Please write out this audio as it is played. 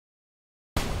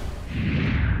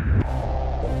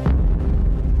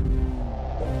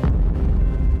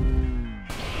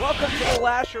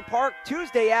Lasher Park.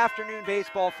 Tuesday afternoon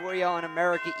baseball for you on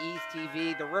America East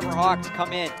TV. The Riverhawks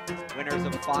come in, winners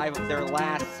of 5 of their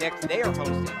last 6. They are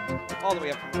hosting all the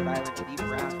way up from Rhode Island to the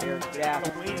Brown Bears. Good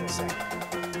afternoon. Wait a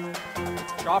second.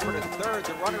 Chopper to third.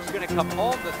 The runner's going to come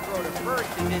home to throw to first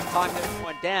and then time this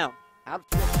one down.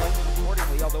 Outfield playing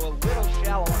accordingly, although a little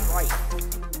shallow on right.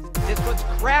 This one's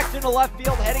cracked into left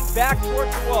field, heading back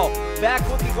towards the wall. Back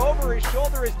looking over his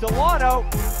shoulder is Delano,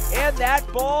 and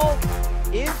that ball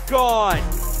is gone.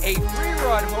 A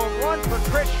 3-run home run for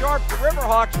Chris Sharp. The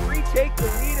Riverhawks retake the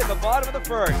lead in the bottom of the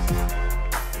first.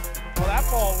 Well, that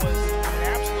ball was an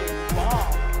absolute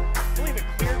bomb. I believe it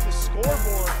cleared the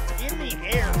scoreboard in the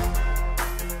air.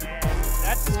 And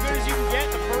that's as good as you can get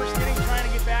in the first inning trying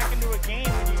to get back into a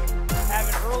game when you have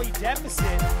an early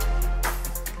deficit.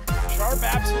 Sharp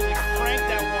absolutely cranked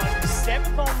that one. His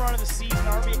 7th home run of the season,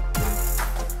 RB.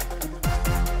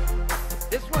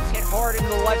 This one's hit hard into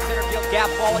the left center field gap,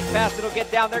 falling fast. It'll get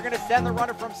down. They're going to send the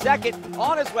runner from second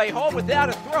on his way home without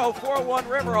a throw. 4-1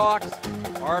 Riverhawks.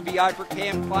 RBI for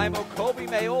Cam Climo. Kobe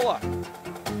Mayola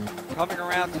coming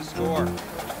around to score.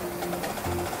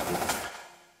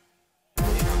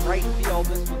 In right field,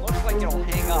 this one looks like it'll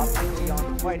hang up. Quickly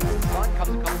on the fight. The sun comes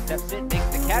a couple steps in, makes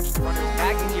the catch. The runner's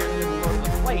back here to the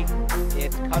plate.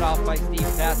 It's cut off by Steve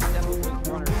Passatempo with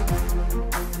runners.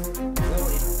 Will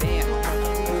advance.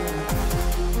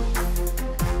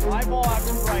 Fly ball out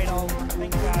to right. I'll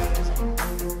think about it as I'm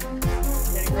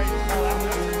getting ready to call that one.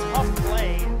 It's a tough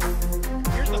play.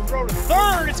 Here's the throw to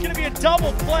third. It's going to be a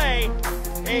double play.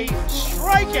 A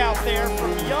strikeout there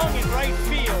from Young in right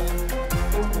field.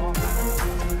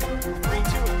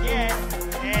 3-2 again.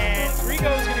 And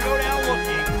Grigo's going to go down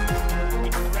looking.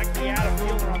 He's directly out of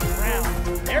fielder on the ground.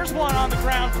 There's one on the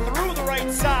ground through the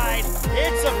right side.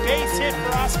 It's a base hit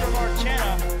for Oscar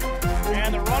Marchena.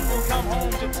 And the run will come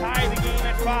home to tie the game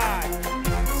at 5.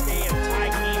 Stay in a tie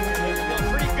game. They feel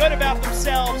pretty good about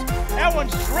themselves. That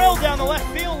one's drilled down the left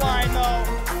field line, though.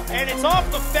 And it's off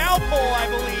the foul pole, I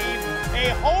believe.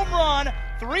 A home run,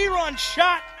 3-run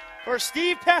shot for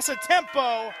Steve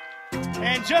Passatempo.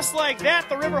 And just like that,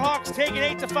 the Riverhawks take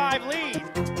an 8-5 lead.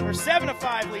 Or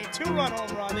 7-5 lead, 2-run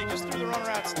home run. They just threw the runner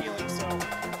out stealing, so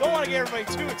don't want to get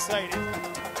everybody too excited.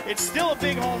 It's still a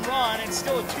big home run. It's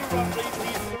still a 2-run lead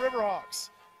for the Riverhawks.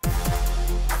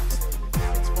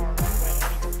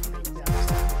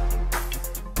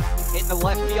 Hitting the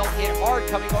left field, hit hard,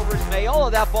 coming over is Mayola.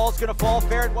 That ball's going to fall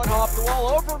fair and one off the wall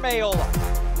over Mayola.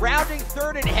 Rounding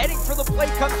third and heading for the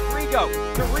plate comes Grigo.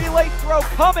 The relay throw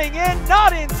coming in,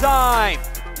 not in time.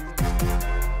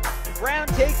 Brown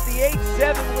takes the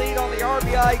 8-7 lead on the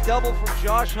RBI double from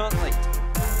Josh Huntley.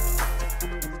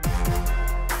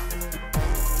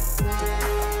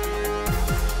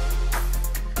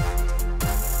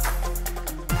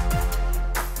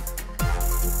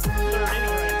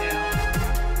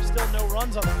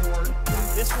 On the board.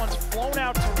 This one's flown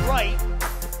out to right.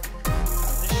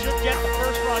 This should get the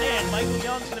first run in. Michael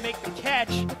Young's going to make the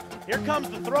catch. Here comes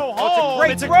the throw home. Oh,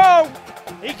 it's a great throw.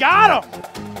 He got him.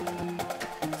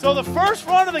 So the first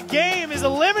run of the game is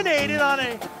eliminated on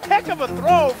a heck of a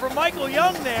throw from Michael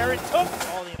Young there. It took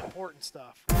all the important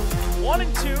stuff. 1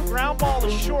 and 2, ground ball to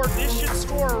short. This should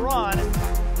score a run.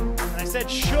 And I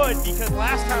said should because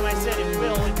last time I said it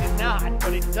will. It did not,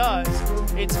 but it does.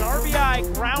 It's an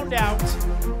RBI ground out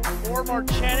for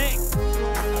Marchena.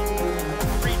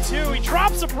 3-2. He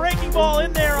drops a breaking ball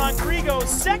in there on Grigo.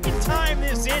 Second time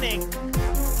this inning.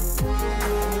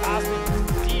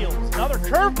 Osmond deals. Another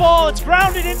curveball. It's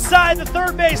grounded inside the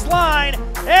third base line.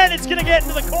 And it's going to get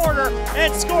into the corner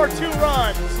and score 2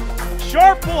 runs.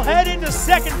 Sharp will head into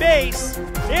second base.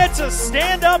 It's a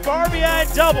stand-up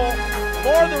RBI double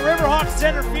for the Riverhawks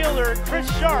center fielder. Chris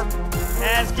Sharp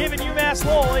has given UMass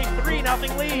Lowell a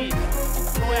 3-0 lead. Go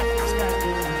after this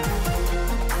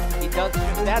guy. He does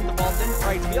just that. The ball's in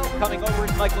right field. Coming over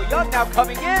is Michael Young. Now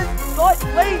coming in.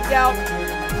 Lays out.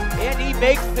 And he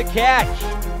makes the catch.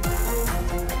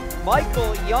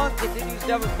 Michael Young continues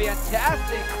to have a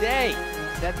fantastic day.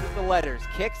 Sets with the letters.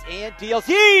 Kicks and deals.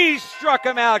 He struck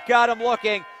him out. Got him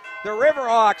looking. The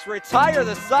Riverhawks retire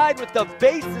the side with the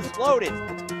bases loaded.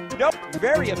 Nope,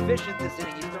 very efficient this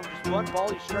inning. He's thrown just 1 ball.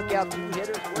 He struck out 2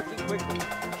 hitters, working quickly.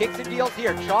 Kicks and deals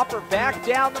here. Chopper back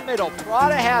down the middle.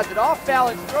 Prada has it. Off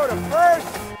balance throw to first.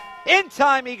 In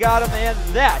time he got him, and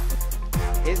that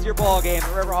is your ball game. The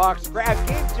Riverhawks grab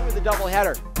game 2 of the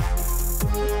doubleheader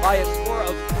by a score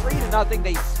of 3-0.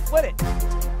 They split it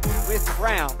with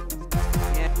Brown.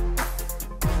 And